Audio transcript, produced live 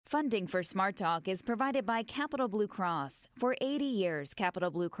Funding for Smart Talk is provided by Capital Blue Cross. For 80 years, Capital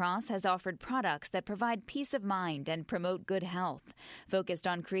Blue Cross has offered products that provide peace of mind and promote good health. Focused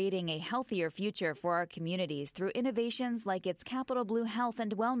on creating a healthier future for our communities through innovations like its Capital Blue Health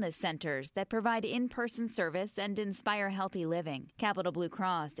and Wellness Centers that provide in-person service and inspire healthy living. Capital Blue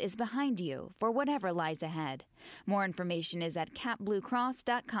Cross is behind you for whatever lies ahead. More information is at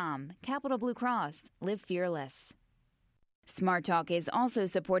capbluecross.com. Capital Blue Cross. Live fearless. Smart Talk is also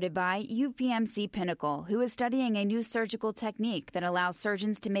supported by UPMC Pinnacle, who is studying a new surgical technique that allows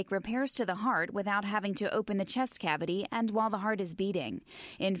surgeons to make repairs to the heart without having to open the chest cavity and while the heart is beating.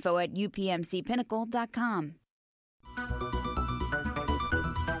 Info at upmcpinnacle.com.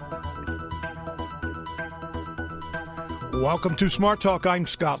 Welcome to Smart Talk. I'm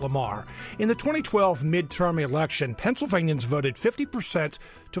Scott Lamar. In the 2012 midterm election, Pennsylvanians voted 50%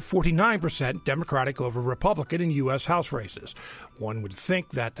 to 49% Democratic over Republican in U.S. House races. One would think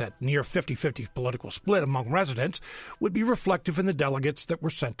that near 50-50 political split among residents would be reflective in the delegates that were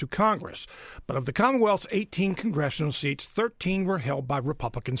sent to Congress. But of the Commonwealth's 18 congressional seats, 13 were held by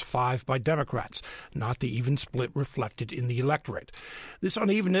Republicans, 5 by Democrats, not the even split reflected in the electorate. This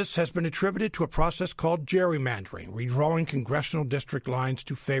unevenness has been attributed to a process called gerrymandering, redrawing congressional district lines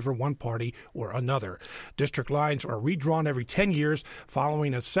to favor one party or another. District lines are redrawn every 10 years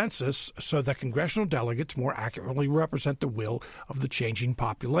following a census so that congressional delegates more accurately represent the will of the changing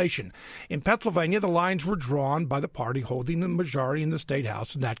population. In Pennsylvania, the lines were drawn by the party holding the majority in the state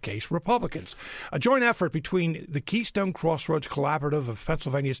house, in that case, Republicans. A joint effort between the Keystone Crossroads Collaborative of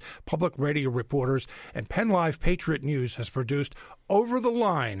Pennsylvania's public radio reporters and Penn Live Patriot News has produced Over the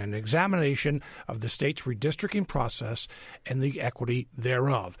Line, an examination of the state's redistricting process and the equity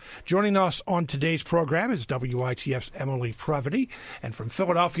thereof. Joining us on today's program is WITF's Emily Previty, and from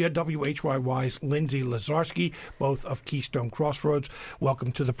Philadelphia, WHYY's Lindsay Lazarski, both of Keystone Crossroads.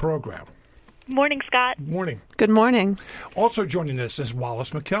 Welcome to the program. Morning, Scott. Morning. Good morning. Also joining us is Wallace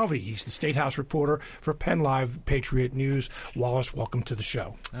McKelvey. He's the State House reporter for Penn Live Patriot News. Wallace, welcome to the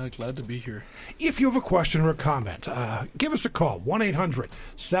show. Glad to be here. If you have a question or a comment, give us a call,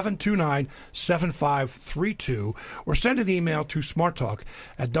 1-800-729-7532, or send an email to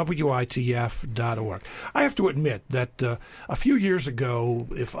smarttalk@witf.org. I have to admit that a few years ago,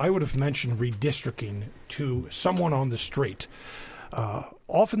 if I would have mentioned redistricting to someone on the street,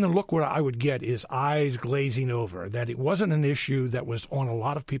 often the look what I would get is eyes glazing over, that it wasn't an issue that was on a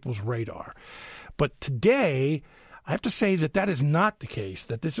lot of people's radar. But today, I have to say that is not the case,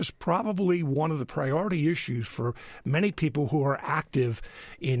 that this is probably one of the priority issues for many people who are active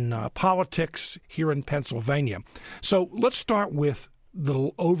in politics here in Pennsylvania. So let's start with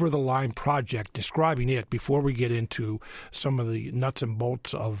the Over the Line project, describing it before we get into some of the nuts and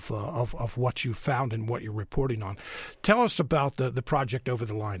bolts of what you found and what you're reporting on. Tell us about the project Over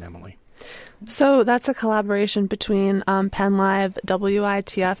the Line, Emily. So that's a collaboration between Penn Live,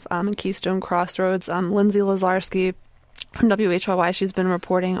 WITF, and Keystone Crossroads. Lindsay Lazarski from WHYY, she's been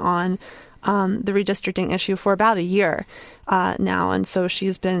reporting on the redistricting issue for about a year now, and so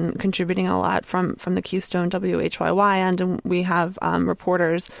she's been contributing a lot from the Keystone WHYY end, and we have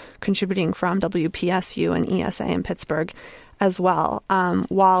reporters contributing from WPSU and ESA in Pittsburgh as well.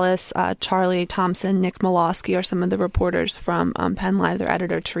 Wallace, Charlie Thompson, Nick Malosky are some of the reporters from Penn Live. Their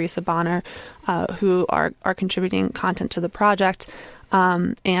editor, Teresa Bonner, who are contributing content to the project.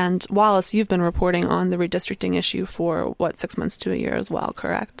 And Wallace, you've been reporting on the redistricting issue for, 6 months to a year as well,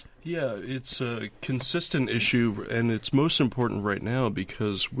 correct? Yeah, it's a consistent issue, and it's most important right now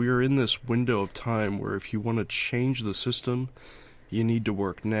because we're in this window of time where if you want to change the system, you need to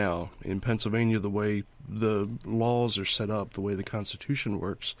work now. In Pennsylvania, the way the laws are set up, the way the Constitution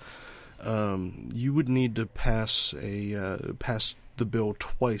works, you would need to pass the bill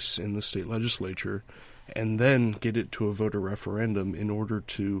twice in the state legislature and then get it to a voter referendum in order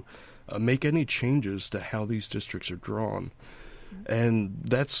to make any changes to how these districts are drawn. And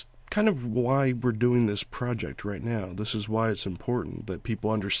that's kind of why we're doing this project right now. This is why it's important that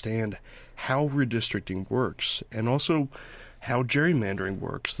people understand how redistricting works and also how gerrymandering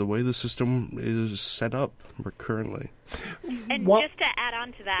works, the way the system is set up currently. And just to add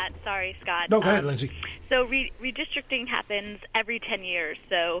on to that, sorry, Scott. No, go ahead, Lindsay. So redistricting happens every 10 years.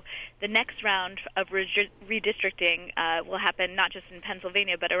 So the next round of redistricting will happen not just in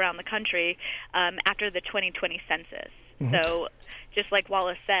Pennsylvania but around the country after the 2020 census. Mm-hmm. So just like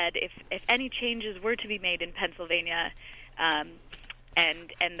Wallace said, if any changes were to be made in Pennsylvania and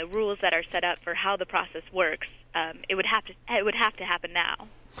the rules that are set up for how the process works, it would have to happen now.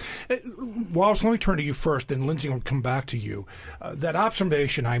 Wallace, let me turn to you first, and Lindsay will come back to you. That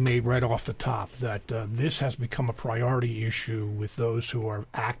observation I made right off the top, that this has become a priority issue with those who are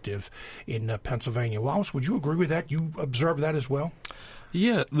active in Pennsylvania. Wallace, would you agree with that? You observed that as well?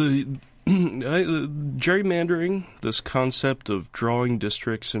 Yeah, the gerrymandering, this concept of drawing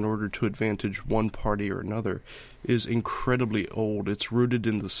districts in order to advantage one party or another, is incredibly old. It's rooted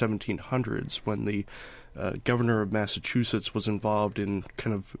in the 1700s when the governor of Massachusetts was involved in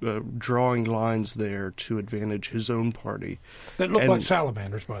kind of drawing lines there to advantage his own party. That look like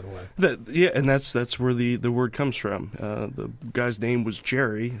salamanders, by the way. And that's where the word comes from. The guy's name was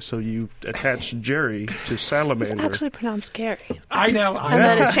Jerry, so you attached Jerry to salamander. It's actually pronounced Gary. I know. And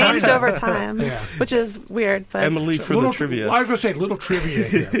then it changed over time, which is weird. But Emily for the trivia. I was going to say little trivia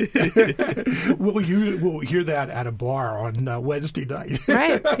here. We'll hear that at a bar on Wednesday night.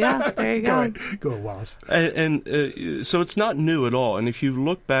 Right, yeah, there you go. Go ahead, Wallace. And so it's not new at all. And if you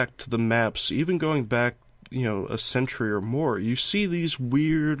look back to the maps, even going back, a century or more, you see these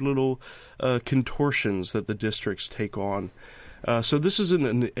weird little contortions that the districts take on. So this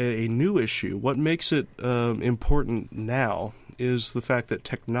isn't a new issue. What makes it important now is the fact that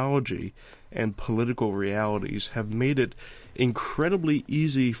technology and political realities have made it incredibly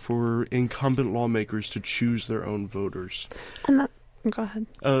easy for incumbent lawmakers to choose their own voters. And go ahead.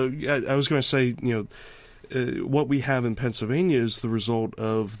 I was going to say, what we have in Pennsylvania is the result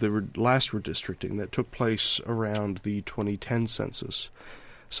of the last redistricting that took place around the 2010 census.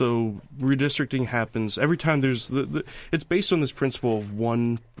 So redistricting happens every time there's it's based on this principle of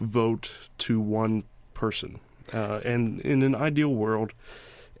one vote to one person. And in an ideal world,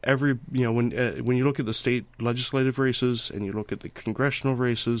 when you look at the state legislative races and you look at the congressional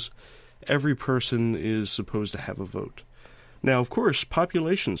races, every person is supposed to have a vote. Now, of course,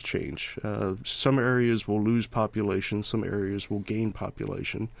 populations change. Some areas will lose population, some areas will gain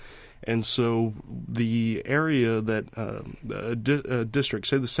population. And so the area that district,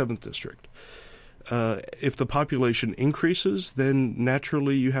 say the 7th district, if the population increases, then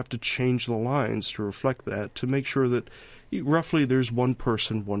naturally you have to change the lines to reflect that to make sure that roughly there's one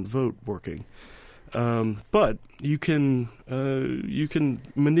person, one vote working. But you can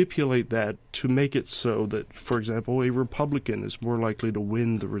manipulate that to make it so that, for example, a Republican is more likely to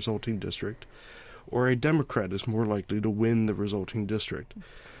win the resulting district, or a Democrat is more likely to win the resulting district.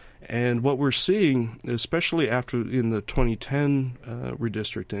 And what we're seeing, especially in the 2010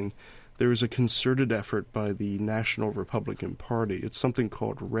 redistricting, there is a concerted effort by the National Republican Party. It's something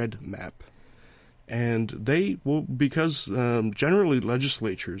called Red Map. And they will, because generally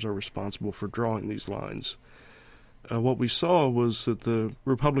legislatures are responsible for drawing these lines. What we saw was that the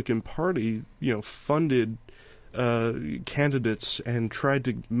Republican Party, funded candidates and tried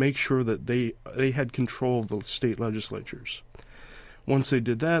to make sure that they had control of the state legislatures. Once they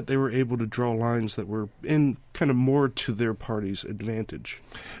did that, they were able to draw lines that were in kind of more to their party's advantage.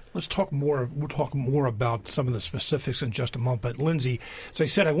 Let's talk more. We'll talk more about some of the specifics in just a moment. But Lindsay, as I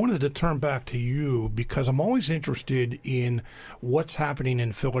said, I wanted to turn back to you because I'm always interested in what's happening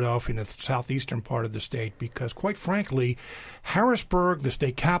in Philadelphia, in the southeastern part of the state, because quite frankly, Harrisburg, the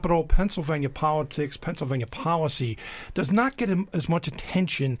state capital, Pennsylvania politics, Pennsylvania policy does not get as much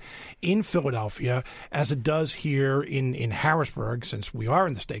attention in Philadelphia as it does here in Harrisburg, since we are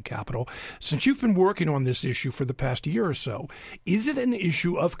in the state capital. Since you've been working on this issue for the past year or so, is it an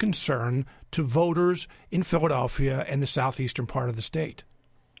issue of concern to voters in Philadelphia and the southeastern part of the state?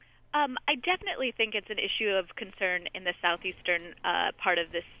 I definitely think it's an issue of concern in the southeastern part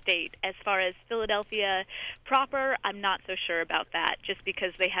of the state. As far as Philadelphia proper, I'm not so sure about that, just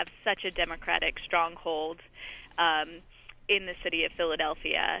because they have such a Democratic stronghold in the city of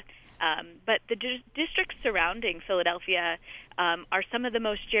Philadelphia. But the districts surrounding Philadelphia are some of the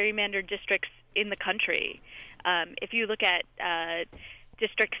most gerrymandered districts in the country. If you look at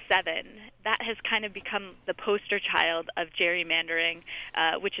District 7, that has kind of become the poster child of gerrymandering,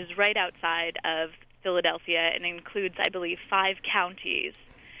 which is right outside of Philadelphia and includes, I believe, 5 counties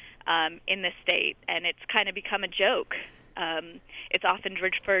in the state, and it's kind of become a joke. It's often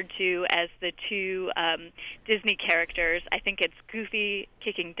referred to as the 2 Disney characters. I think it's Goofy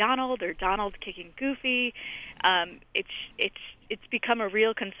kicking Donald or Donald kicking Goofy. it's become a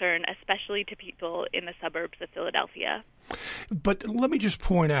real concern, especially to people in the suburbs of Philadelphia. But let me just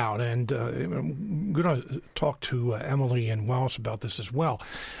point out, and I'm going to talk to Emily and Wallace about this as well,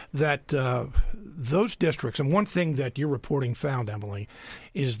 that those districts, and one thing that your reporting found, Emily,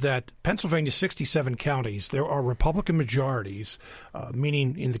 is that Pennsylvania's 67 counties, there are Republican majorities,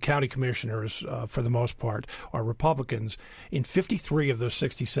 meaning in the county commissioners, for the most part, are Republicans in 53 of those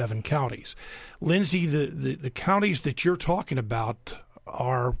 67 counties. Lindsay, the counties that you're talking about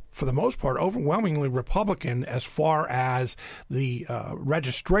are, for the most part, overwhelmingly Republican as far as the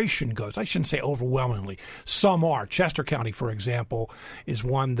registration goes. I shouldn't say overwhelmingly. Some are. Chester County, for example, is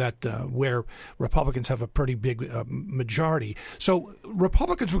one that where Republicans have a pretty big majority. So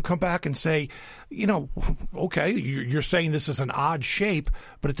Republicans would come back and say, okay, you're saying this is an odd shape,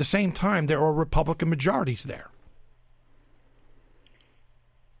 but at the same time, there are Republican majorities there.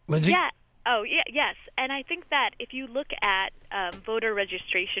 Lindsay? Yeah. Oh, yeah, yes. And I think that if you look at voter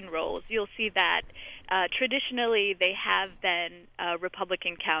registration rolls, you'll see that traditionally they have been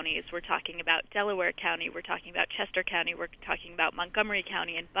Republican counties. We're talking about Delaware County, we're talking about Chester County, we're talking about Montgomery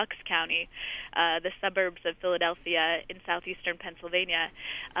County and Bucks County, the suburbs of Philadelphia in southeastern Pennsylvania.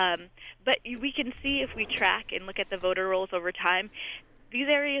 But we can see if we track and look at the voter rolls over time, these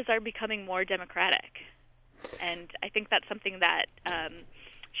areas are becoming more Democratic. And I think that's something that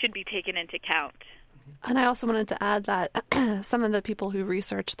should be taken into account. And I also wanted to add that some of the people who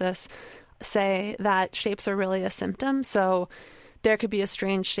research this say that shapes are really a symptom. So there could be a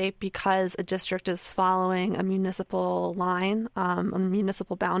strange shape because a district is following a municipal line, a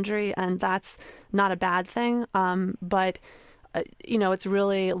municipal boundary, and that's not a bad thing. But it's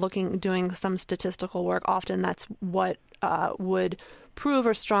really doing some statistical work. Often that's what would prove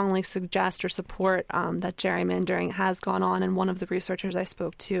or strongly suggest or support that gerrymandering has gone on. And one of the researchers I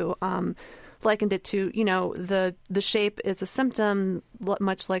spoke to likened it to, the shape is a symptom,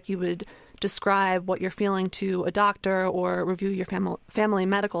 much like you would describe what you're feeling to a doctor or review your family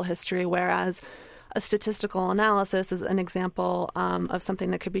medical history, whereas a statistical analysis is an example of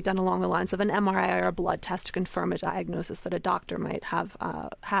something that could be done along the lines of an MRI or a blood test to confirm a diagnosis that a doctor might have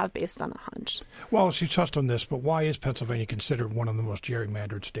based on a hunch. Well, you touched on this, but why is Pennsylvania considered one of the most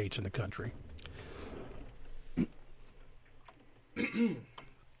gerrymandered states in the country?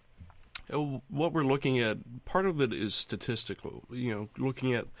 What we're looking at, part of it is statistical.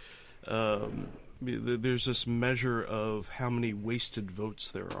 Looking at there's this measure of how many wasted votes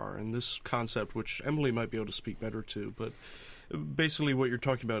there are, and this concept, which Emily might be able to speak better to, but basically what you're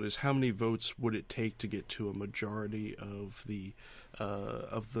talking about is how many votes would it take to get to a majority of the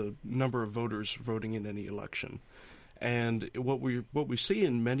number of voters voting in any election. And what we see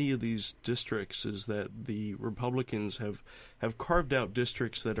in many of these districts is that the Republicans have carved out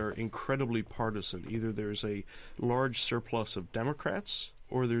districts that are incredibly partisan. Either there's a large surplus of Democrats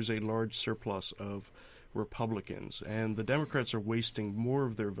or there's a large surplus of Republicans. And the Democrats are wasting more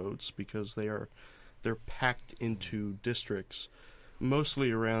of their votes because they're packed into districts,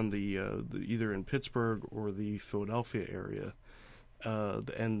 mostly around the either in Pittsburgh or the Philadelphia area.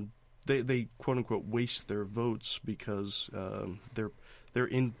 And they quote unquote waste their votes because they're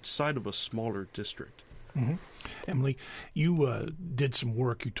inside of a smaller district. Mm-hmm. Emily, you did some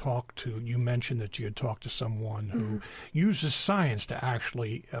work. You mentioned that you had talked to someone who uses science to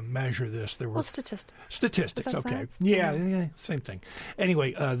actually measure this. Statistics. Statistics, okay. Science? Yeah, same thing.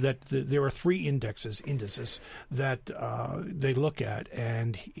 Anyway, there are three indices that they look at,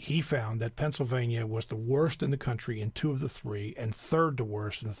 and he found that Pennsylvania was the worst in the country in two of the three, and third to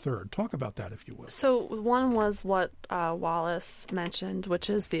worst in the third. Talk about that, if you will. So one was what Wallace mentioned, which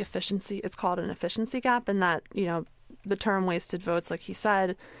is the efficiency. It's called an efficiency gap, and that, the term wasted votes, like he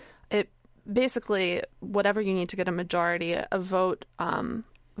said, it basically, whatever you need to get a majority, a vote,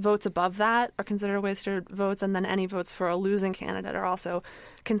 votes above that are considered wasted votes, and then any votes for a losing candidate are also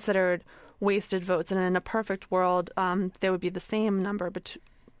considered wasted votes. And in a perfect world, there would be the same number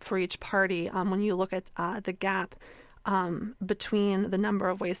for each party. When you look at the gap between the number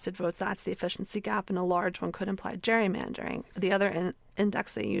of wasted votes, that's the efficiency gap, and a large one could imply gerrymandering. The other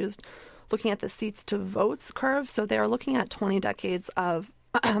index they used, looking at the seats to votes curve. So they are looking at 20 decades, 20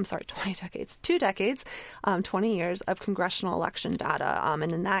 years of congressional election data.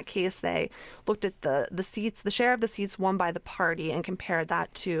 And in that case, they looked at the share of the seats won by the party and compared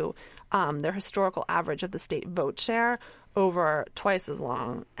that to their historical average of the state vote share over twice as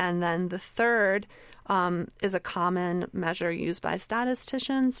long. And then the third is a common measure used by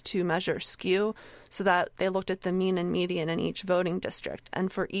statisticians to measure skew, so that they looked at the mean and median in each voting district. And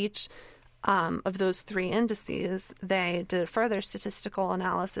for each of those three indices, they did further statistical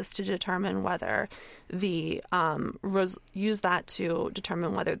analysis to determine whether use that to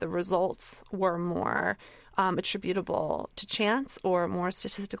determine whether the results were more attributable to chance or more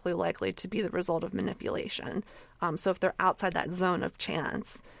statistically likely to be the result of manipulation. So if they're outside that zone of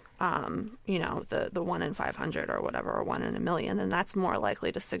chance, the 1 in 500 or whatever, or 1 in a million, then that's more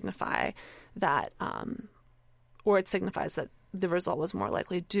likely to signify that, or it signifies that the result was more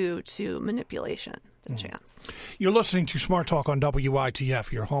likely due to manipulation than chance. You're listening to Smart Talk on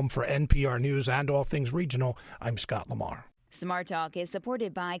WITF, your home for NPR News and all things regional. I'm Scott Lamar. Smart Talk is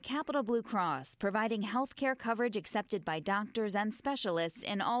supported by Capital Blue Cross, providing health care coverage accepted by doctors and specialists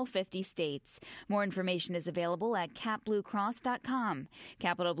in all 50 states. More information is available at capbluecross.com.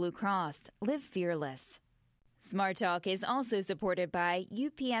 Capital Blue Cross. Live fearless. Smart Talk is also supported by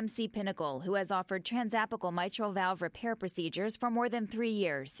UPMC Pinnacle, who has offered transapical mitral valve repair procedures for more than 3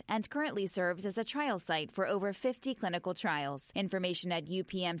 years and currently serves as a trial site for over 50 clinical trials. Information at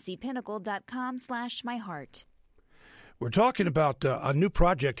upmcpinnacle.com/myheart. We're talking about a new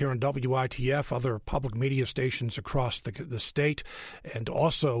project here on WITF, other public media stations across the state, and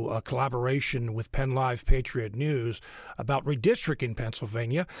also a collaboration with Penn Live Patriot News about redistricting in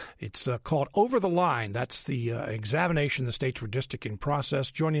Pennsylvania. It's called Over the Line. That's the examination of the state's redistricting process.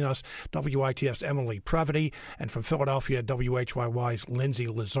 Joining us, WITF's Emily Previty, and from Philadelphia, WHYY's Lindsay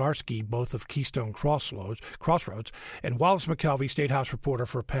Lazarski, both of Keystone Crossroads, and Wallace McKelvey, State House reporter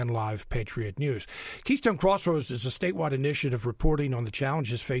for Penn Live Patriot News. Keystone Crossroads is a statewide initiative reporting on the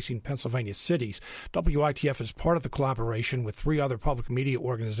challenges facing Pennsylvania cities. WITF is part of the collaboration with 3 other public media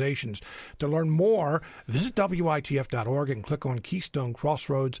organizations. To learn more, visit WITF.org and click on Keystone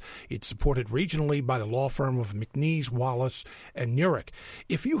Crossroads. It's supported regionally by the law firm of McNeese, Wallace, and Nurek.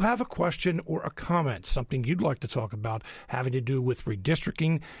 If you have a question or a comment, something you'd like to talk about having to do with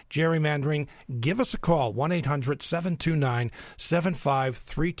redistricting, gerrymandering, give us a call,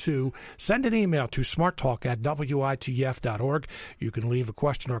 1-800-729-7532. Send an email to smarttalk@WITF.org. You can leave a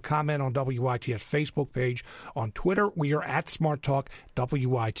question or comment on WITF's Facebook page. On Twitter, we are at Smart Talk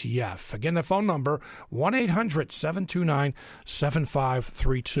WITF. Again, the phone number,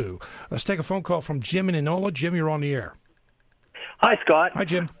 1-800-729-7532. Let's take a phone call from Jim in Enola. Jim, you're on the air. Hi, Scott. Hi,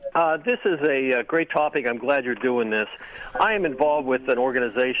 Jim. This is a great topic. I'm glad you're doing this. I am involved with an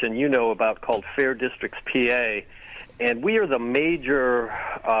organization you know about called Fair Districts PA. And we are the major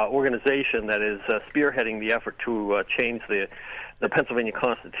organization that is spearheading the effort to change the Pennsylvania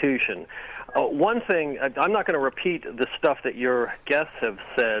Constitution. One thing, I'm not going to repeat the stuff that your guests have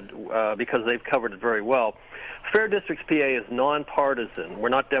said because they've covered it very well. Fair Districts PA is nonpartisan. We're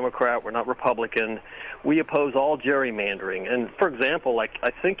not Democrat. We're not Republican. We oppose all gerrymandering. And, for example, like I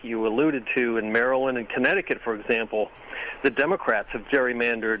think you alluded to in Maryland and Connecticut, for example, the Democrats have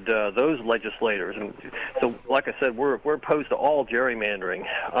gerrymandered those legislators. And so, like I said, we're opposed to all gerrymandering.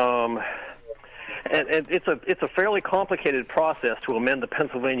 And it's a fairly complicated process to amend the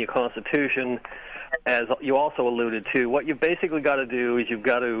Pennsylvania Constitution, as you also alluded to. What you've basically got to do is you've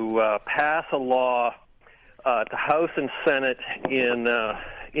got to pass a law to House and Senate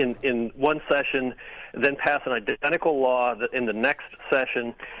in one session, then pass an identical law in the next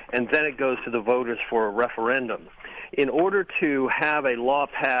session, and then it goes to the voters for a referendum. In order to have a law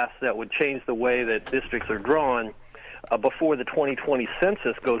passed that would change the way that districts are drawn before the 2020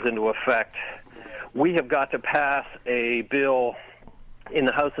 census goes into effect, we have got to pass a bill in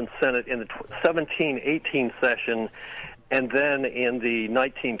the House and Senate in the 17-18 session, and then in the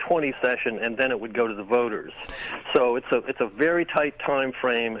 1920 session, and then it would go to the voters. So it's a very tight time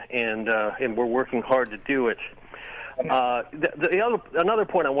frame, and we're working hard to do it. Another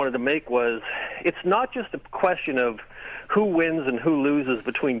point I wanted to make was it's not just a question of who wins and who loses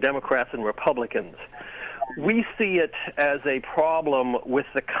between Democrats and Republicans. We see it as a problem with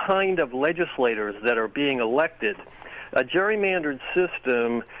the kind of legislators that are being elected. A gerrymandered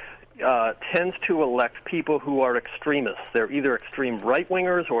system tends to elect people who are extremists. They're either extreme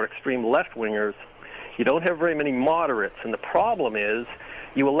right-wingers or extreme left-wingers. You don't have very many moderates, and the problem is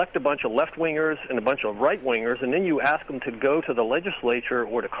you elect a bunch of left-wingers and a bunch of right-wingers, and then you ask them to go to the legislature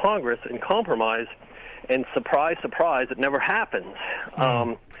or to Congress and compromise, and surprise, surprise, it never happens.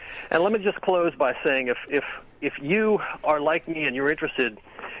 And let me just close by saying if you are like me and you're interested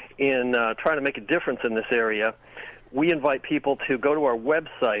in trying to make a difference in this area, we invite people to go to our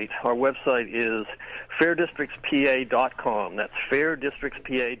website. Our website is fairdistrictspa.com. That's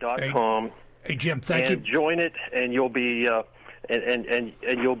fairdistrictspa.com. Hey, Jim, thank you. And join it, and you'll be and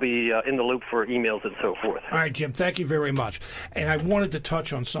you'll be in the loop for emails and so forth. All right, Jim, thank you very much. And I wanted to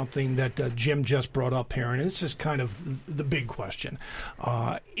touch on something that Jim just brought up here, and this is kind of the big question.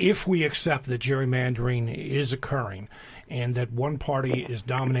 If we accept that gerrymandering is occurring and that one party is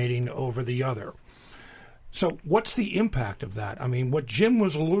dominating over the other, so what's the impact of that? I mean, what Jim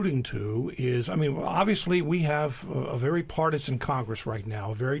was alluding to is, obviously we have a very partisan Congress right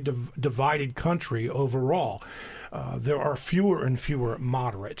now, a very divided country overall. There are fewer and fewer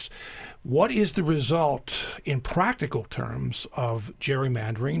moderates. What is the result in practical terms of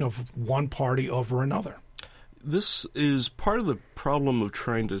gerrymandering of one party over another? This is part of the problem of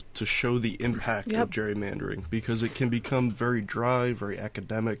trying to show the impact of gerrymandering, because it can become very dry, very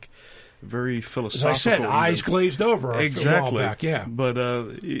academic, very philosophical. As I said, eyes glazed over exactly. a while back, yeah. But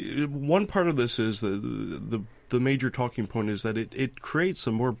one part of this is the major talking point is that it creates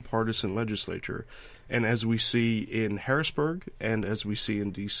a more partisan legislature. And as we see in Harrisburg and as we see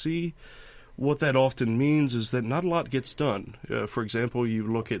in D.C., what that often means is that not a lot gets done. For example, you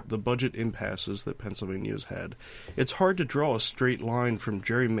look at the budget impasses that Pennsylvania has had. It's hard to draw a straight line from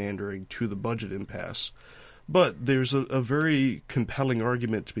gerrymandering to the budget impasse. But there's a very compelling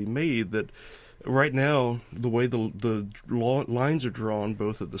argument to be made that right now, the way the lines are drawn,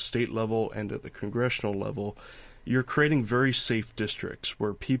 both at the state level and at the congressional level, you're creating very safe districts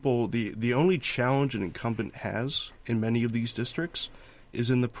where people, the only challenge an incumbent has in many of these districts is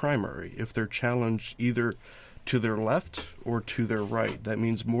in the primary. If they're challenged either to their left or to their right, that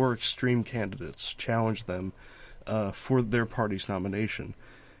means more extreme candidates challenge them for their party's nomination.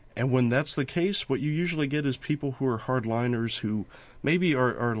 And when that's the case, what you usually get is people who are hardliners who maybe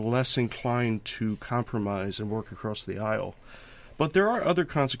are less inclined to compromise and work across the aisle. But there are other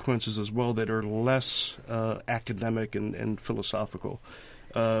consequences as well that are less academic and philosophical.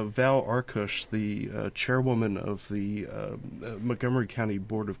 Val Arkush, the chairwoman of the Montgomery County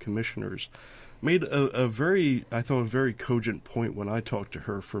Board of Commissioners, made a very cogent point when I talked to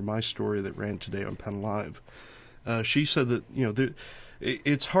her for my story that ran today on Penn Live. She said that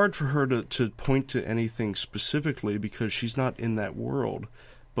it's hard for her to point to anything specifically because she's not in that world.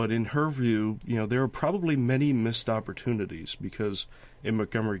 But in her view, there are probably many missed opportunities because in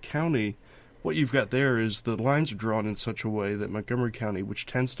Montgomery County, what you've got there is the lines are drawn in such a way that Montgomery County, which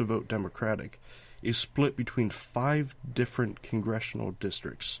tends to vote Democratic, is split between 5 different congressional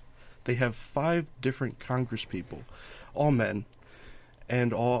districts. They have 5 different congresspeople, all men,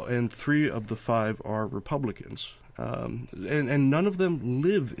 and 3 of the 5 are Republicans. And none of them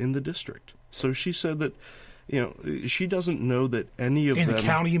live in the district. So she said that, she doesn't know that any of them... In the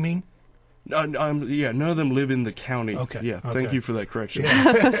county, you mean? None of them live in the county. Okay. Yeah, thank you for that correction.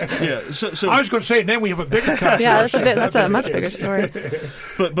 Yeah. Yeah. So I was going to say, then we have a bigger country. Yeah, that's a much bigger story.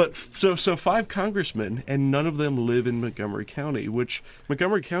 But so 5 congressmen, and none of them live in Montgomery County, which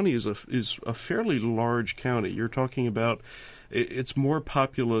Montgomery County is a fairly large county. You're talking about, it's more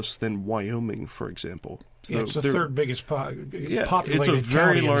populous than Wyoming, for example. So it's the third biggest populated it's a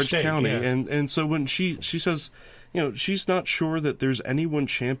very county large in the state, county, yeah. and so when she says, she's not sure that there's anyone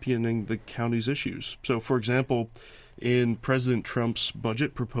championing the county's issues. So, for example, in President Trump's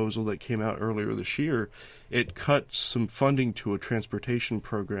budget proposal that came out earlier this year, it cut some funding to a transportation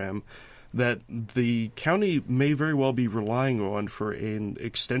program that the county may very well be relying on for an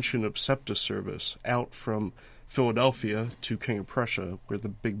extension of SEPTA service out from Philadelphia to King of Prussia, where the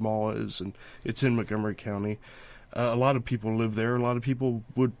big mall is, and it's in Montgomery County. A lot of people live there. A lot of people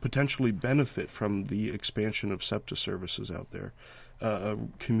would potentially benefit from the expansion of SEPTA services out there, a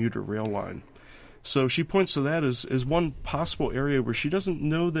commuter rail line. So she points to that as one possible area where she doesn't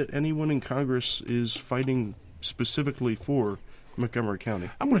know that anyone in Congress is fighting specifically for Montgomery County.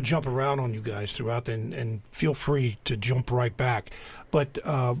 I'm going to jump around on you guys throughout, and feel free to jump right back. But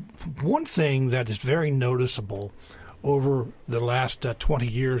one thing that is very noticeable over the last 20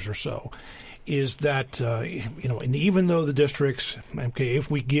 years or so is that, and even though the districts, if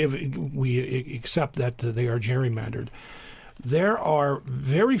we accept that they are gerrymandered, there are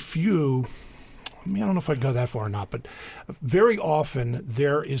very few, I don't know if I'd go that far or not, but very often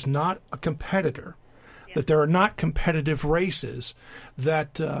there is not a competitor, that there are not competitive races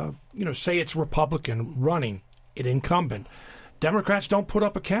that, say it's Republican running an incumbent. Democrats don't put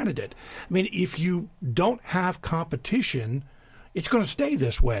up a candidate. If you don't have competition, it's going to stay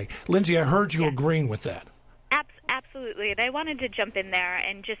this way. Lindsay, I heard you agreeing with that. Absolutely, and I wanted to jump in there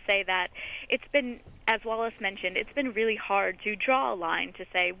and just say that it's been, as Wallace mentioned, it's been really hard to draw a line to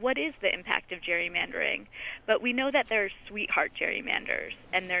say what is the impact of gerrymandering. But we know that there's sweetheart gerrymanders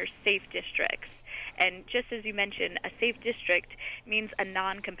and there's safe districts. And just as you mentioned, a safe district means a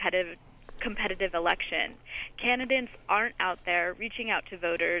non-competitive competitive election. Candidates aren't out there reaching out to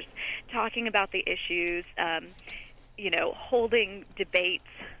voters, talking about the issues, holding debates,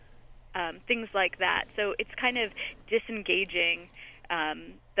 things like that. So it's kind of disengaging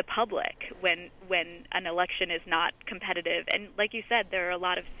the public when an election is not competitive. And like you said, there are a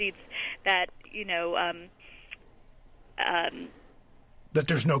lot of seats that that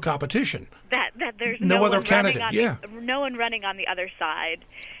there's no competition. That there's no other candidate. No one running on the other side,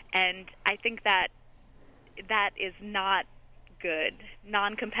 and I think that is not good.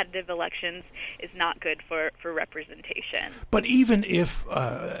 Non-competitive elections is not good for representation. But even if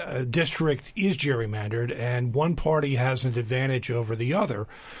a district is gerrymandered and one party has an advantage over the other,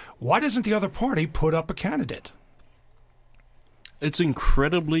 why doesn't the other party put up a candidate? It's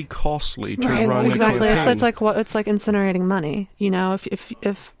incredibly costly to right, run exactly. a campaign. It's like incinerating money.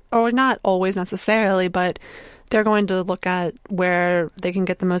 If or not always necessarily, but they're going to look at where they can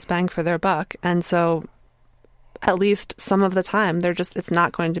get the most bang for their buck, and so at least some of the time it's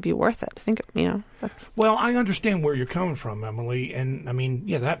not going to be worth it. I think that's. Well, I understand where you're coming from, Emily, and I mean,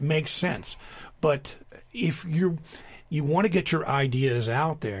 yeah, that makes sense. But if you want to get your ideas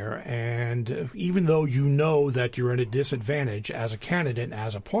out there, and even though you know that you're at a disadvantage as a candidate,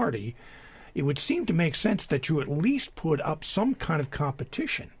 as a party, it would seem to make sense that you at least put up some kind of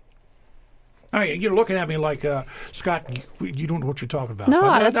competition. I mean, you're looking at me like, Scott, you don't know what you're talking about. No,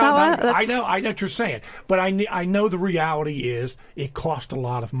 that's not what I know what you're saying. But I know the reality is it costs a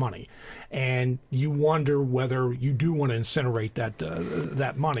lot of money. And you wonder whether you do want to incinerate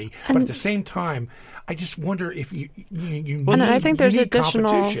that money. But at the same time, I just wonder if you and I think there's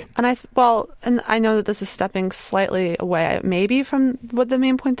additional, and I know that this is stepping slightly away, maybe from what the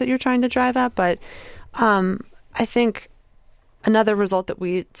main point that you're trying to drive at, but I think another result that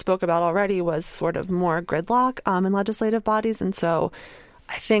we spoke about already was sort of more gridlock in legislative bodies, and so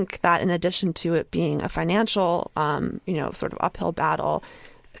I think that in addition to it being a financial, sort of uphill battle,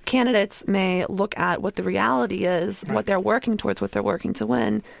 candidates may look at what the reality is, right, what they're working towards, what they're working to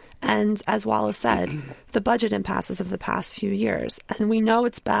win. And as Wallace said, the budget impasses of the past few years. And we know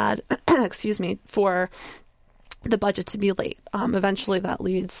it's bad, for the budget to be late. Eventually that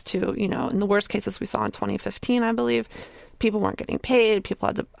leads to, in the worst cases we saw in 2015, I believe, people weren't getting paid. People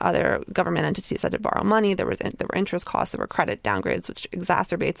had other government entities had to borrow money. There were interest costs. There were credit downgrades, which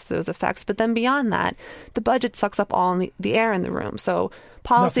exacerbates those effects. But then beyond that, the budget sucks up all the air in the room. So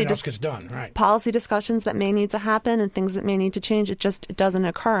nothing else gets done, right? Policy discussions that may need to happen and things that may need to change, it doesn't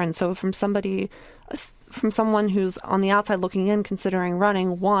occur. And so from someone who's on the outside looking in, considering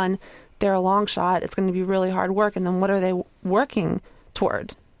running, one, they're a long shot. It's going to be really hard work. And then what are they working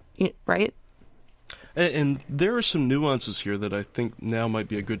toward, right? And there are some nuances here that I think now might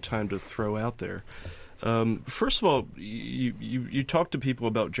be a good time to throw out there. First of all, you talk to people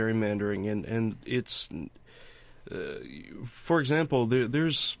about gerrymandering, and it's, for example,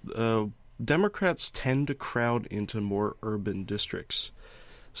 there's Democrats tend to crowd into more urban districts.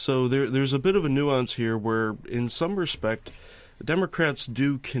 So there's a bit of a nuance here where, in some respect, Democrats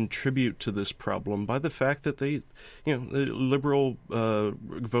do contribute to this problem by the fact that the liberal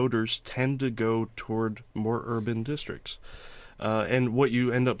voters tend to go toward more urban districts. And what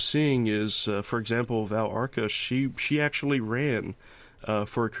you end up seeing is, for example, Val Arca, she actually ran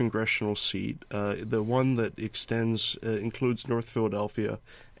for a congressional seat, the one that includes North Philadelphia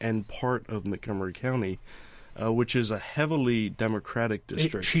and part of Montgomery County, which is a heavily Democratic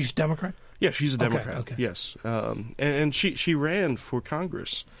district. She's Democrat? Yeah, she's a Democrat. Okay. Yes, and she ran for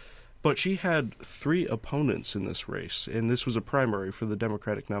Congress, but she had 3 opponents in this race, and this was a primary for the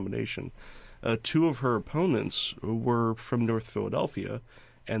Democratic nomination. 2 of her opponents were from North Philadelphia,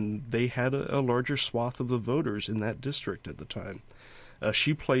 and they had a larger swath of the voters in that district at the time.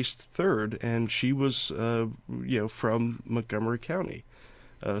 She placed 3rd, and she was from Montgomery County.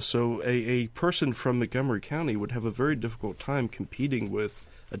 So a person from Montgomery County would have a very difficult time competing with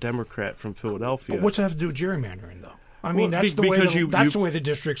a Democrat from Philadelphia. But what's that have to do with gerrymandering, though? I mean, that's the way the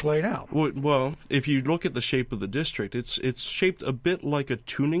district's laid out. Well, if you look at the shape of the district, it's shaped a bit like a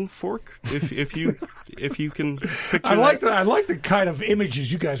tuning fork. If you can picture I like the kind of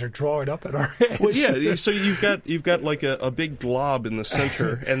images you guys are drawing up in our heads. Well, yeah. So you've got like a big glob in the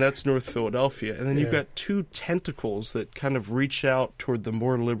center, and that's North Philadelphia, and then you've got 2 tentacles that kind of reach out toward the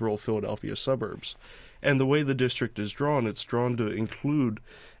more liberal Philadelphia suburbs. And the way the district is drawn, it's drawn to include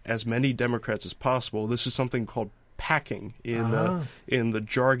as many Democrats as possible. This is something called packing in the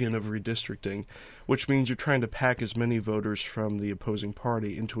jargon of redistricting, which means you're trying to pack as many voters from the opposing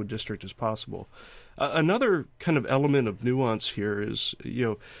party into a district as possible. Another kind of element of nuance here is,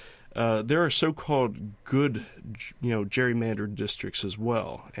 there are so-called good, gerrymandered districts as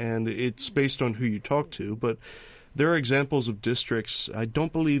well, and it's based on who you talk to. But there are examples of districts. I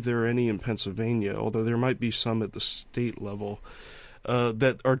don't believe there are any in Pennsylvania, although there might be some at the state level,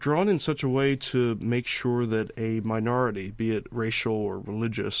 that are drawn in such a way to make sure that a minority, be it racial or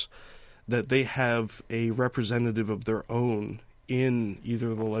religious, that they have a representative of their own in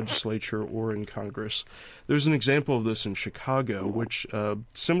either the legislature or in Congress. There's an example of this in Chicago, which,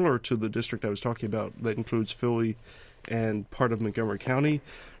 similar to the district I was talking about, that includes Philly and part of Montgomery County,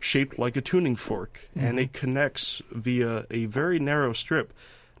 shaped like a tuning fork, and it connects via a very narrow strip.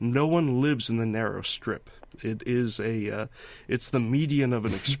 No one lives in the narrow strip. It is it's the median of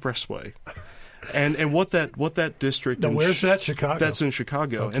an expressway. And what that district... Now, where's that, Chicago? That's in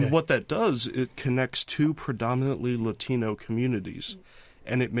Chicago. Okay. And what that does, it connects two predominantly Latino communities.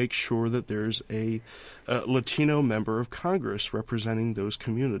 And it makes sure that there's a Latino member of Congress representing those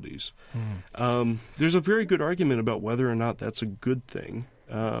communities. There's a very good argument about whether or not that's a good thing.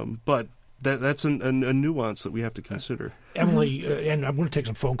 But that's a nuance that we have to consider. Emily, and I'm going to take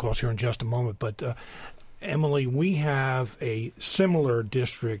some phone calls here in just a moment, but... Emily, we have a similar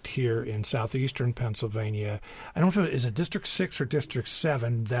district here in southeastern Pennsylvania. I don't know if is it District 6 or District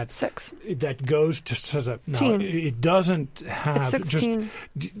 7 that 6 that goes to no, it doesn't have it's 16.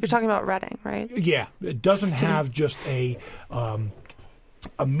 You're talking about Reading, right? Yeah, it doesn't 16. have just a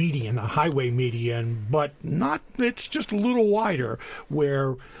median, a highway median, but not. It's just a little wider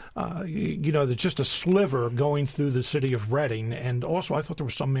where. There's just a sliver going through the city of Reading, and also I thought there were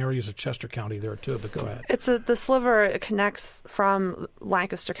some areas of Chester County there too. But go ahead. The sliver. It connects from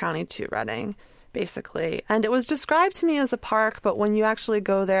Lancaster County to Reading, basically, and it was described to me as a park. But when you actually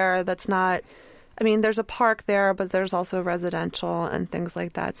go there, that's not. I mean, there's a park there, but there's also residential and things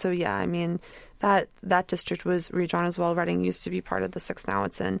like that. So yeah, I mean, that district was redrawn as well. Reading used to be part of the 6th. Now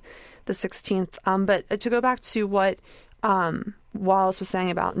it's in the 16th. But to go back to what. Wallace was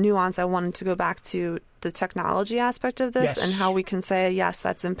saying about nuance, I wanted to go back to the technology aspect of this and how we can say, yes,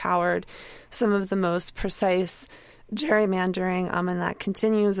 that's empowered some of the most precise gerrymandering, and that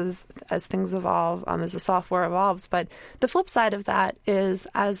continues as things evolve, as the software evolves. But the flip side of that is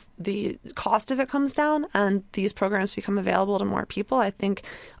as the cost of it comes down and these programs become available to more people, I think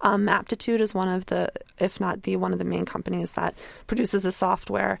Aptitude is one of the, if not one of the main companies that produces the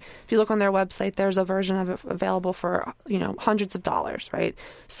software. If you look on their website, there's a version of it available for hundreds of dollars, right?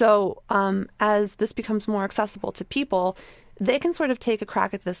 So as this becomes more accessible to people, they can sort of take a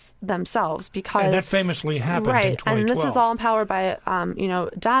crack at this themselves because... And that famously happened in 2012. And this is all empowered by,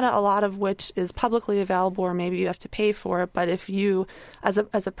 data, a lot of which is publicly available or maybe you have to pay for it. But if you, as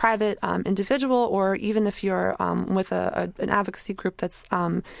a private individual, or even if you're with an advocacy group that's,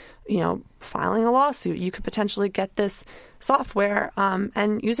 filing a lawsuit, you could potentially get this software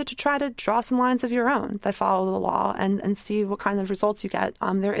and use it to try to draw some lines of your own that follow the law and see what kind of results you get.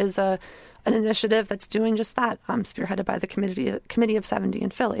 There is an initiative that's doing just that, spearheaded by the Committee of 70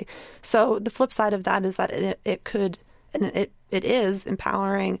 in Philly. So the flip side of that is that it could, and it is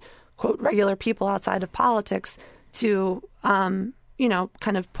empowering, quote, regular people outside of politics to, kind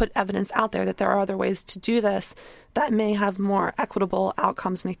of put evidence out there that there are other ways to do this that may have more equitable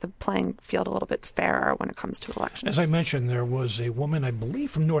outcomes, make the playing field a little bit fairer when it comes to elections. As I mentioned, there was a woman, I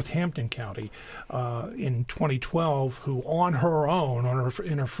believe, from Northampton County in 2012 who, on her own,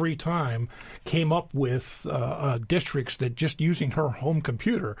 in her free time, came up with districts that just using her home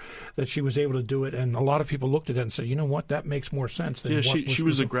computer, that she was able to do it. And a lot of people looked at it and said, you know what, that makes more sense than she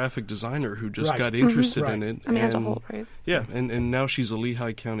was a graphic designer who just got interested in it. I mean, as a whole, right? Yeah, and now she's a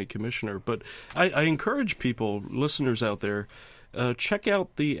Lehigh County commissioner. But I encourage people, listeners out there, check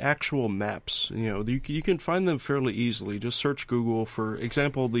out the actual maps. You can find them fairly easily. Just search Google, for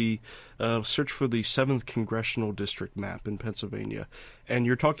example, search for the 7th Congressional District map in Pennsylvania. And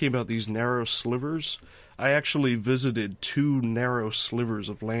you're talking about these narrow slivers. I actually visited 2 narrow slivers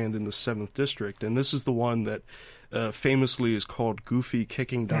of land in the 7th District, and this is the one that famously is called Goofy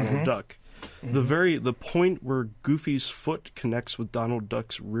Kicking Donald Duck. The point where Goofy's foot connects with Donald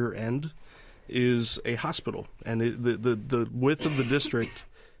Duck's rear end is a hospital, and the width of the district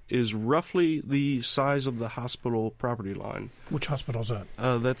is roughly the size of the hospital property line. Which hospital is that?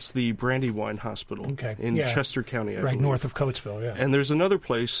 That's the Brandywine Hospital in Chester County, I believe. North of Coatesville, yeah. And there's another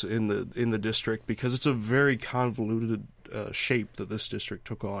place in the district, because it's a very convoluted shape that this district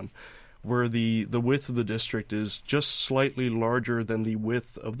took on, where the width of the district is just slightly larger than the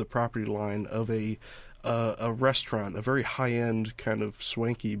width of the property line of a restaurant, a very high-end kind of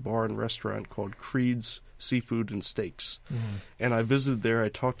swanky bar and restaurant called Creed's Seafood and Steaks. And I visited there. I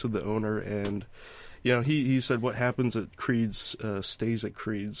talked to the owner, and he said what happens at Creed's stays at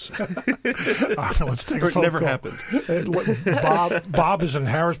Creed's. Let's take a phone It never call. happened. Bob is in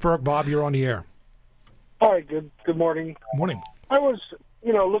Harrisburg. Bob, you're on the air. Hi, good morning. Morning. I was,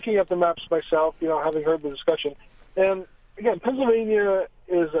 looking at the maps myself, having heard the discussion. And again, Pennsylvania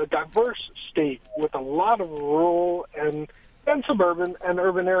is a diverse state with a lot of rural and suburban and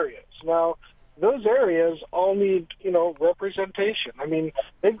urban areas. Now, those areas all need, representation. I mean,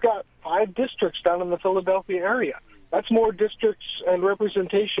 they've got 5 districts down in the Philadelphia area. That's more districts and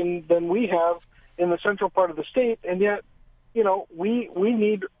representation than we have in the central part of the state, and yet, we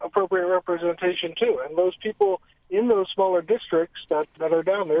need appropriate representation too. And those people in those smaller districts that are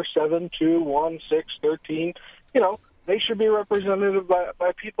down there, 7, 2, 1, 6, 13, they should be represented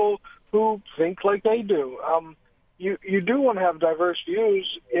by people who think like they do. You do want to have diverse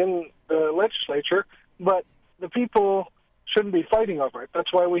views in the legislature, but the people shouldn't be fighting over it.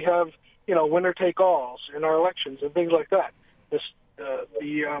 That's why we have, winner-take-alls in our elections and things like that.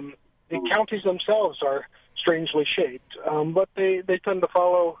 The counties themselves are strangely shaped, but they tend to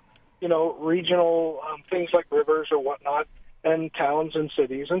follow, regional things like rivers or whatnot, and towns and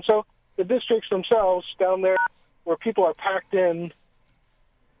cities. And so the districts themselves down there where people are packed in,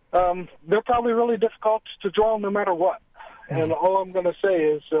 they're probably really difficult to draw no matter what. And all I'm going to say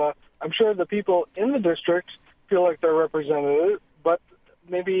is I'm sure the people in the district feel like they're represented, but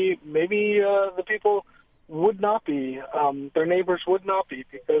maybe the people would not be, their neighbors would not be,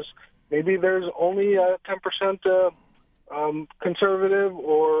 because maybe there's only 10% conservative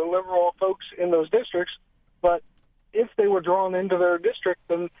or liberal folks in those districts, but if they were drawn into their district,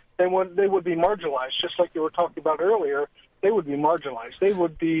 then they would be marginalized, just like you were talking about earlier. They would be marginalized. They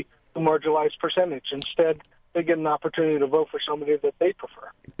would be the marginalized percentage. Instead, they get an opportunity to vote for somebody that they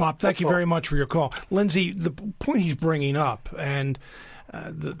prefer. Bob, thank you very much for your call. Lindsay, the point he's bringing up, and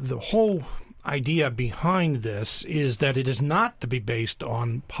the whole idea behind this is that it is not to be based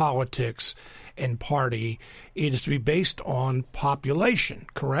on politics and party. It is to be based on population,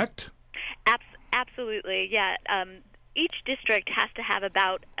 correct? Absolutely, yeah. Each district has to have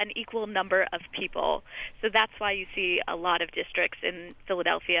about an equal number of people. So that's why you see a lot of districts in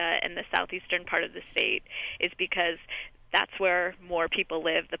Philadelphia and the southeastern part of the state, is because that's where more people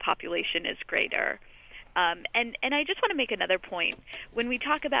live, the population is greater. And I just want to make another point. When we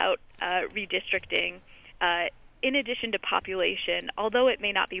talk about redistricting, in addition to population, although it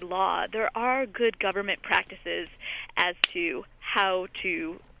may not be law, there are good government practices as to how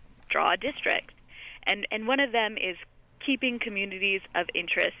to draw a district. And one of them is keeping communities of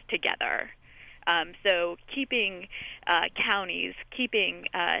interest together. So keeping counties, keeping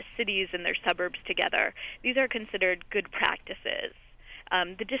cities and their suburbs together, these are considered good practices.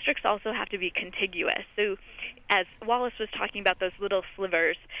 The districts also have to be contiguous. So as Wallace was talking about those little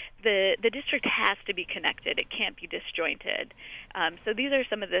slivers, the district has to be connected. It can't be disjointed. So these are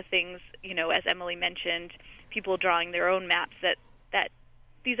some of the things, as Emily mentioned, people drawing their own maps, that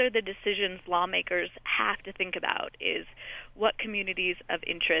these are the decisions lawmakers have to think about, is what communities of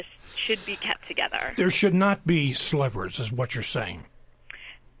interest should be kept together. There should not be slivers, is what you're saying.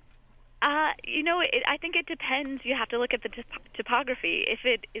 I think it depends. You have to look at the topography. If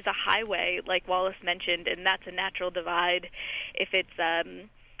it is a highway, like Wallace mentioned, and that's a natural divide, if it's a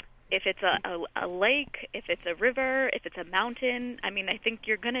lake, if it's a river, if it's a mountain, I think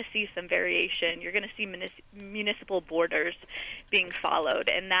you're going to see some variation. You're going to see municipal borders being followed,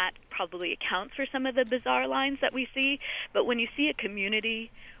 and that probably accounts for some of the bizarre lines that we see. But when you see a community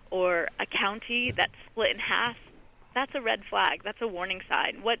or a county that's split in half, that's a red flag. That's a warning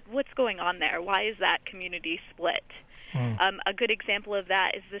sign. What's going on there? Why is that community split? A good example of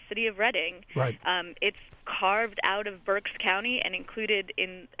that is the city of Reading. Right. It's carved out of Berks County and included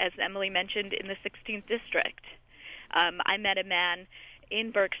in, as Emily mentioned, in the 16th district. I met a man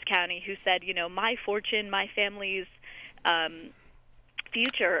in Berks County who said, my fortune, my family's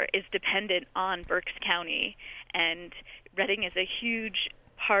future is dependent on Berks County, and Reading is a huge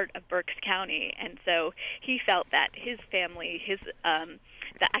part of Berks County, and so he felt that his family,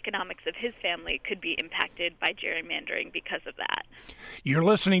 the economics of his family could be impacted by gerrymandering because of that. You're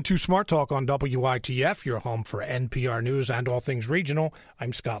listening to Smart Talk on WITF, your home for NPR News and all things regional.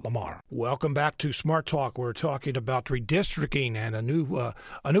 I'm Scott Lamar. Welcome back to Smart Talk. We're talking about redistricting and a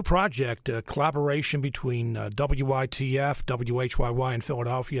new project, a collaboration between WITF, WHYY in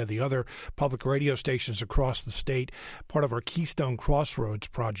Philadelphia, the other public radio stations across the state, part of our Keystone Crossroads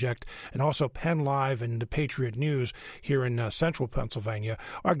project, and also Penn Live and the Patriot News here in central Pennsylvania.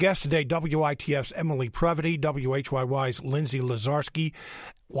 Our guest today, WITF's Emily Previty, WHYY's Lindsay Lazarski,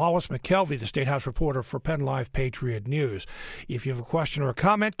 Wallace McKelvey, the State House reporter for Penn Live Patriot News. If you have a question or a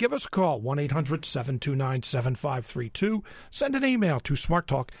comment, give us a call, 1-800-729-7532. Send an email to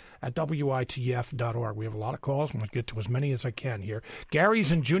smarttalk@witf.org. We have a lot of calls. I'm going to get to as many as I can here.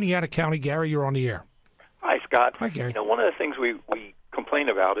 Gary's in Juniata County. Gary, you're on the air. Hi, Scott. Hi, Gary. One of the things we complain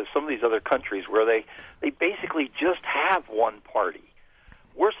about is some of these other countries where they basically just have one party.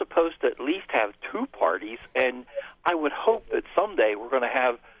 We're supposed to at least have two parties, and I would hope that someday we're going to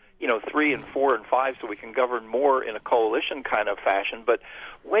have, 3 and 4 and 5 so we can govern more in a coalition kind of fashion. But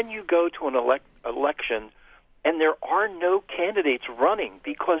when you go to an election and there are no candidates running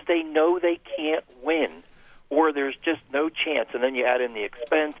because they know they can't win or there's just no chance, and then you add in the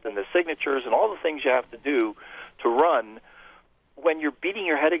expense and the signatures and all the things you have to do to run, when you're beating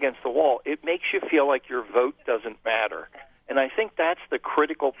your head against the wall, it makes you feel like your vote doesn't matter. And I think that's the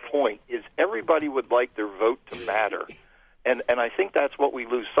critical point, is everybody would like their vote to matter. And I think that's what we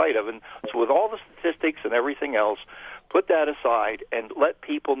lose sight of. And so with all the statistics and everything else, put that aside and let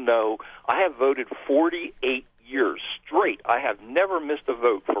people know I have voted 48 years straight. I have never missed a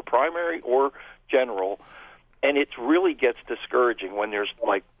vote for primary or general, and it really gets discouraging when there's,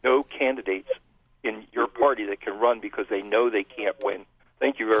 no candidates in your party that can run because they know they can't win.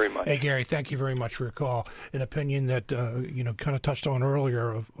 Thank you very much. Hey, Gary, thank you very much for your call. An opinion that, kind of touched on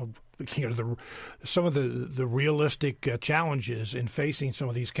earlier of some of the realistic challenges in facing some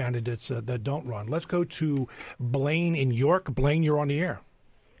of these candidates that don't run. Let's go to Blaine in York. Blaine, you're on the air.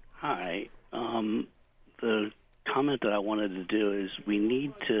 Hi. The comment that I wanted to do is we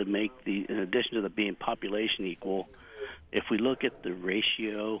need to make in addition to the being population equal, if we look at the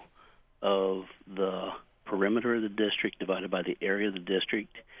ratio of the perimeter of the district divided by the area of the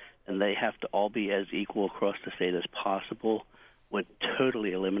district, and they have to all be as equal across the state as possible, would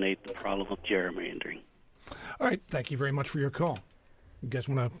totally eliminate the problem of gerrymandering. All right. Thank you very much for your call. You guys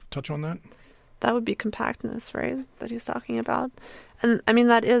want to touch on that? That would be compactness, right, that he's talking about. And, I mean,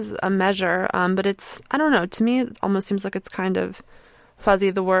 that is a measure, but it's, I don't know, to me it almost seems like it's kind of fuzzy.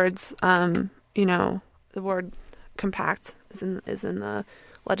 The words, the word compact is in the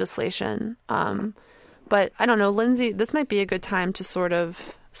legislation. But I don't know, Lindsay, this might be a good time to sort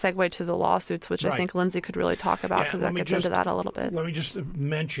of segue to the lawsuits, which I think Lindsay could really talk about because that gets into that a little bit. Let me just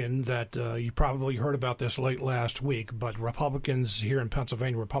mention that you probably heard about this late last week, but Republicans here in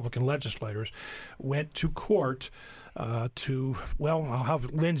Pennsylvania, Republican legislators, went to court I'll have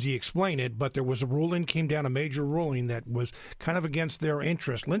Lindsay explain it, but there was a ruling, came down a major ruling that was kind of against their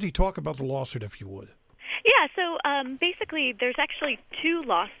interest. Lindsay, talk about the lawsuit if you would. Yeah, so basically there's actually two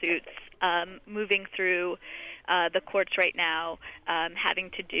lawsuits moving through the courts right now having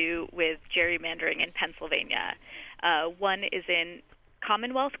to do with gerrymandering in Pennsylvania. One is in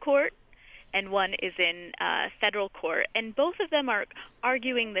Commonwealth Court and one is in federal court, and both of them are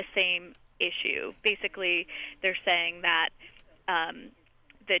arguing the same issue. Basically, they're saying that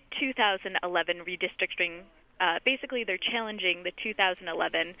the 2011 redistricting basically, they're challenging the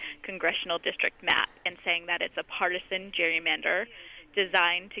 2011 congressional district map and saying that it's a partisan gerrymander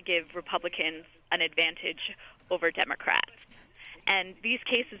designed to give Republicans an advantage over Democrats. And these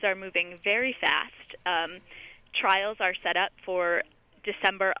cases are moving very fast. Trials are set up for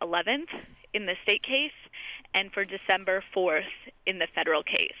December 11th in the state case and for December 4th in the federal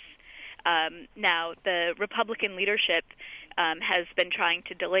case. Now, the Republican leadership has been trying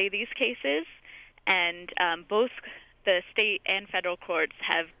to delay these cases, and both the state and federal courts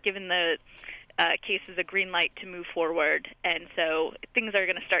have given the cases a green light to move forward. And so things are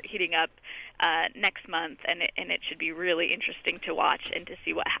going to start heating up next month, and it should be really interesting to watch and to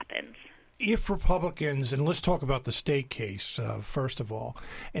see what happens. If Republicans, and let's talk about the state case first of all,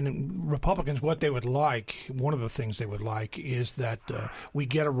 and Republicans, what they would like, one of the things they would like is that we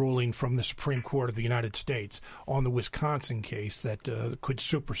get a ruling from the Supreme Court of the United States on the Wisconsin case that could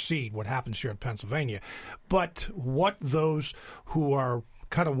supersede what happens here in Pennsylvania. But what those who are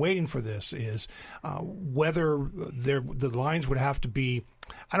kind of waiting for this is whether the lines would have to be,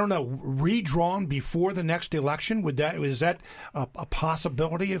 I don't know, redrawn before the next election. Is that a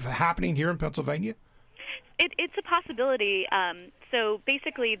possibility of happening here in Pennsylvania? It's a possibility. So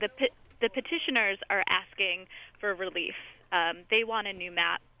basically, the petitioners are asking for relief. They want a new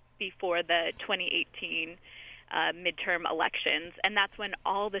map before the 2018 midterm elections, and that's when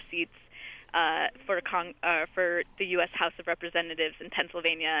all the seats for the U.S. House of Representatives in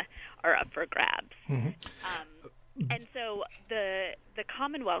Pennsylvania are up for grabs. Mm-hmm. And so the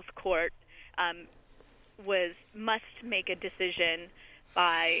Commonwealth Court must make a decision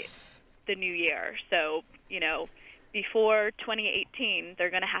by the new year. So, before 2018, they're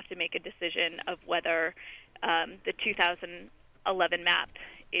going to have to make a decision of whether the 2011 map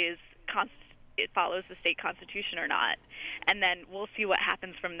it follows the state constitution or not, and then we'll see what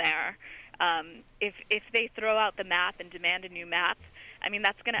happens from there. If they throw out the map and demand a new map, I mean,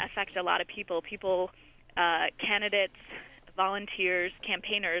 that's going to affect a lot of people. Candidates, volunteers,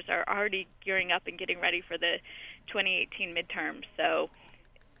 campaigners are already gearing up and getting ready for the 2018 midterms. So,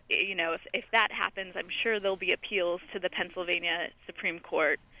 you know, if that happens, I'm sure there'll be appeals to the Pennsylvania Supreme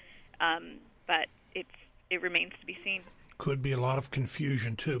Court, but it remains to be seen. Could be a lot of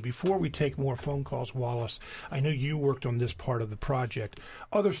confusion, too. Before we take more phone calls, Wallace, I know you worked on this part of the project.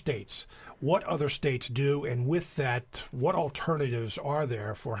 Other states, what other states do, and with that, what alternatives are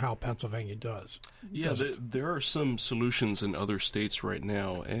there for how Pennsylvania does? Yeah, there are some solutions in other states right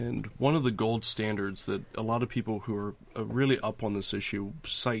now, and one of the gold standards that a lot of people who are really up on this issue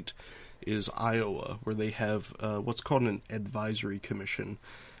cite is Iowa, where they have what's called an advisory commission.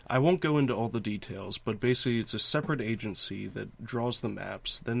 I won't go into all the details, but basically it's a separate agency that draws the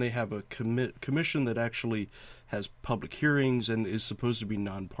maps. Then they have a commission that actually has public hearings and is supposed to be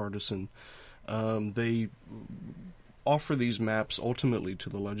nonpartisan. They offer these maps ultimately to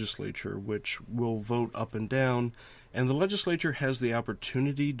the legislature, which will vote up and down, and the legislature has the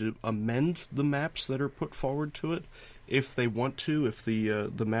opportunity to amend the maps that are put forward to it if they want to, if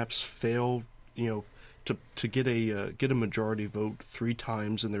the maps fail, you know, to get a majority vote 3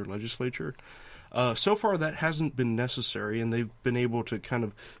 times in their legislature. So far, that hasn't been necessary, and they've been able to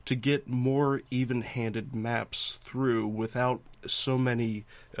to get more even-handed maps through without so many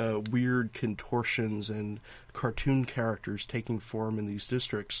weird contortions and cartoon characters taking form in these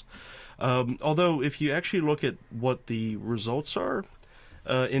districts. Although, if you actually look at what the results are,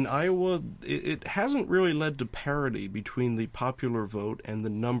 in Iowa, it hasn't really led to parity between the popular vote and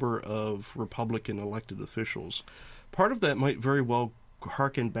the number of Republican elected officials. Part of that might very well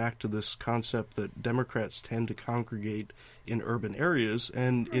harken back to this concept that Democrats tend to congregate in urban areas,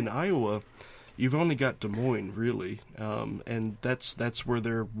 and in Iowa, you've only got Des Moines, really, and that's where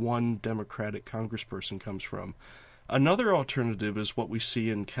their one Democratic congressperson comes from. Another alternative is what we see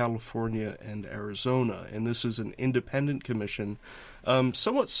in California and Arizona, and this is an independent commission,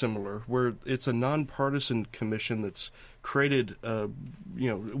 somewhat similar, where it's a nonpartisan commission that's created,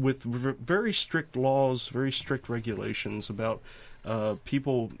 with very strict laws, very strict regulations about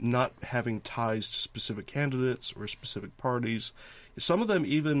people not having ties to specific candidates or specific parties. Some of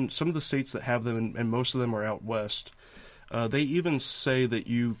the states that have them, and most of them are out west, they even say that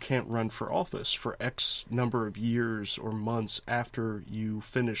you can't run for office for X number of years or months after you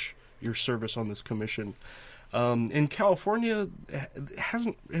finish your service on this commission. In California, it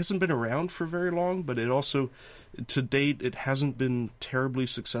hasn't been around for very long, but it also, to date, it hasn't been terribly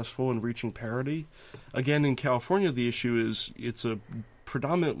successful in reaching parity. Again, in California, the issue is it's a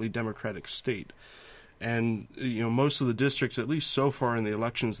predominantly Democratic state. And, most of the districts, at least so far in the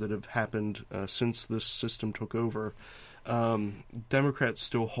elections that have happened since this system took over, Democrats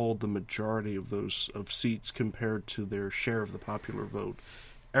still hold the majority of seats compared to their share of the popular vote.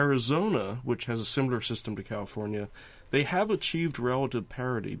 Arizona, which has a similar system to California, they have achieved relative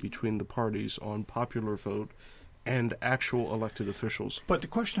parity between the parties on popular vote and actual elected officials. But the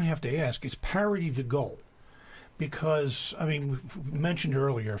question I have to ask, is parity the goal? Because, we mentioned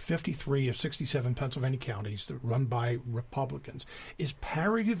earlier, 53 of 67 Pennsylvania counties that are run by Republicans. Is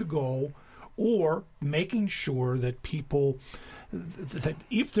parity the goal, or making sure that that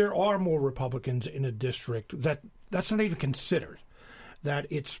if there are more Republicans in a district, that's not even considered? That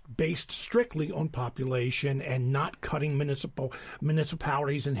it's based strictly on population and not cutting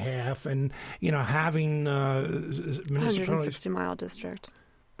municipalities in half, and having municipalities 160-mile district.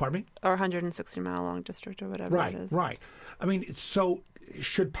 Pardon me? Or 160-mile long district, or whatever it is. Right. So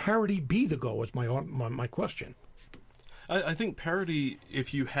should parity be the goal? Is my question. I think parity,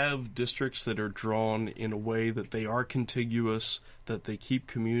 if you have districts that are drawn in a way that they are contiguous, that they keep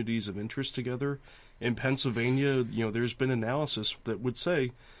communities of interest together. In Pennsylvania, there's been analysis that would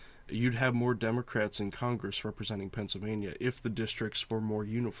say you'd have more Democrats in Congress representing Pennsylvania if the districts were more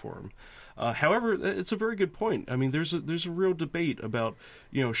uniform. However, it's a very good point. There's a real debate about,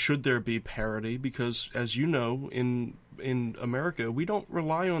 should there be parity? Because, as you know, in America, we don't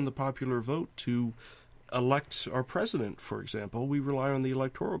rely on the popular vote to elect our president, for example. We rely on the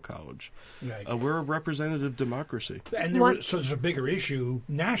Electoral College. Right. We're a representative democracy. And so there's a bigger issue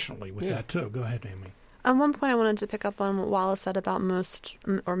nationally with that, too. Go ahead, Amy. At one point, I wanted to pick up on what Wallace said about most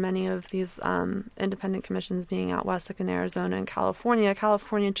or many of these independent commissions being out west, like in Arizona and California.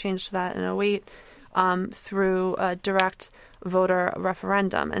 California changed that in 2008 through a direct voter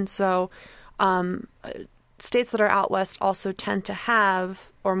referendum. And so states that are out west also tend to have,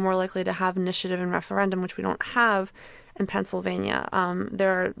 or more likely to have, initiative and referendum, which we don't have in Pennsylvania.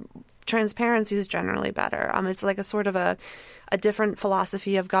 Their transparency is generally better. It's like a sort of a different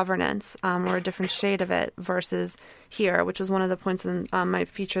philosophy of governance, or a different shade of it versus here, which was one of the points in my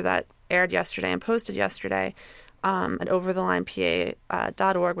feature that aired yesterday and posted yesterday at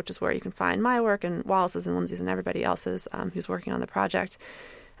overthelinepa.org, which is where you can find my work and Wallace's and Lindsay's and everybody else's who's working on the project.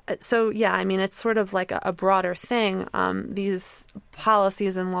 So, yeah, I mean, it's sort of like a broader thing. These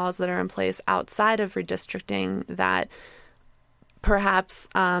policies and laws that are in place outside of redistricting that perhaps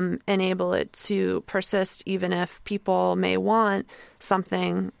enable it to persist, even if people may want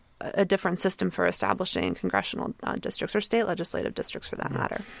something, a different system for establishing congressional districts or state legislative districts for that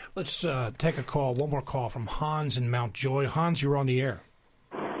matter. Let's take a call, one more call from Hans in Mount Joy. Hans, you're on the air.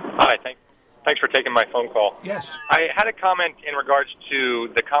 Hi, thanks for taking my phone call. Yes. I had a comment in regards to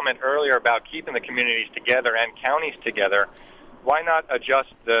the comment earlier about keeping the communities together and counties together. Why not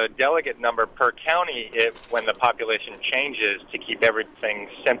adjust the delegate number per county when the population changes to keep everything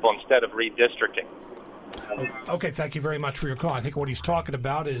simple instead of redistricting? Okay, thank you very much for your call. I think what he's talking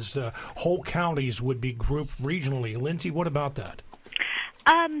about is whole counties would be grouped regionally. Lindsay, what about that?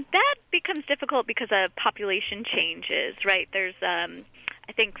 That becomes difficult because of population changes, right? There's, I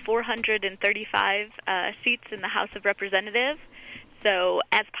think, 435 seats in the House of Representatives. So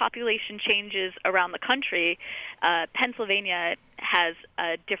as population changes around the country, Pennsylvania has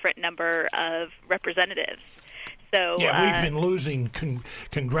a different number of representatives. So yeah, we've been losing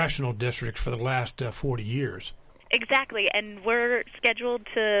congressional districts for the last 40 years. Exactly, and we're scheduled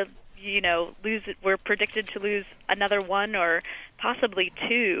to, lose. We're predicted to lose another one or possibly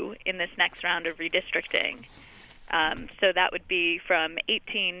two in this next round of redistricting. So that would be from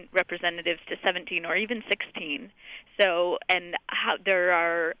 18 representatives to 17 or even 16. So, and there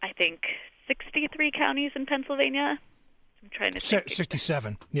are, I think, 63 counties in Pennsylvania. I'm trying to think.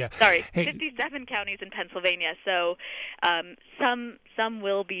 67, yeah. Sorry, 57 counties in Pennsylvania. So some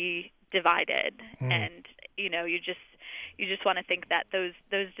will be divided, and you just want to think that those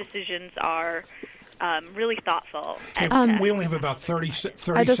decisions are really thoughtful. We only have about 30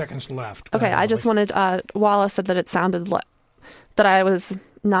 seconds left. Okay, I just wanted, Wallace said that it sounded that I was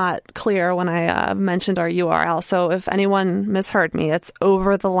not clear when I mentioned our URL. So if anyone misheard me, it's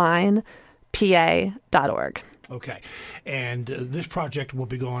overthelinepa.org. Okay. And this project will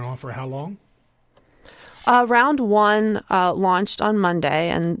be going on for how long? Round one launched on Monday,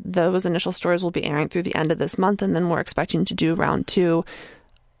 and those initial stories will be airing through the end of this month, and then we're expecting to do round two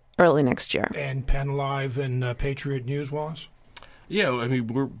early next year. And Penn Live and Patriot News, Wallace? Yeah, I mean,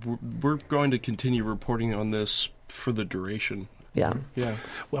 we're going to continue reporting on this for the duration. Yeah. Yeah.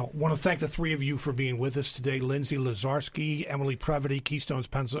 Well, want to thank the three of you for being with us today. Lindsay Lazarski, Emily Previty, Keystone's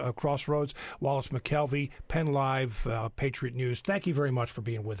Crossroads, Wallace McKelvey, Penn Live, Patriot News. Thank you very much for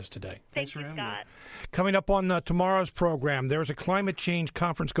being with us today. Thanks for having me. Coming up on tomorrow's program, there's a climate change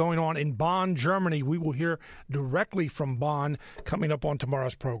conference going on in Bonn, Germany. We will hear directly from Bonn coming up on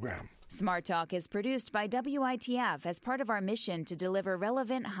tomorrow's program. Smart Talk is produced by WITF as part of our mission to deliver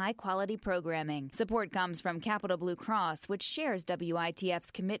relevant, high-quality programming. Support comes from Capital Blue Cross, which shares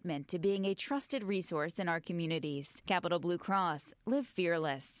WITF's commitment to being a trusted resource in our communities. Capital Blue Cross. Live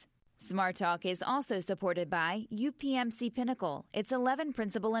fearless. Smart Talk is also supported by UPMC Pinnacle. Its 11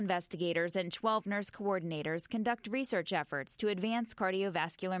 principal investigators and 12 nurse coordinators conduct research efforts to advance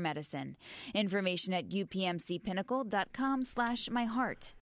cardiovascular medicine. Information at upmcpinnacle.com/myheart.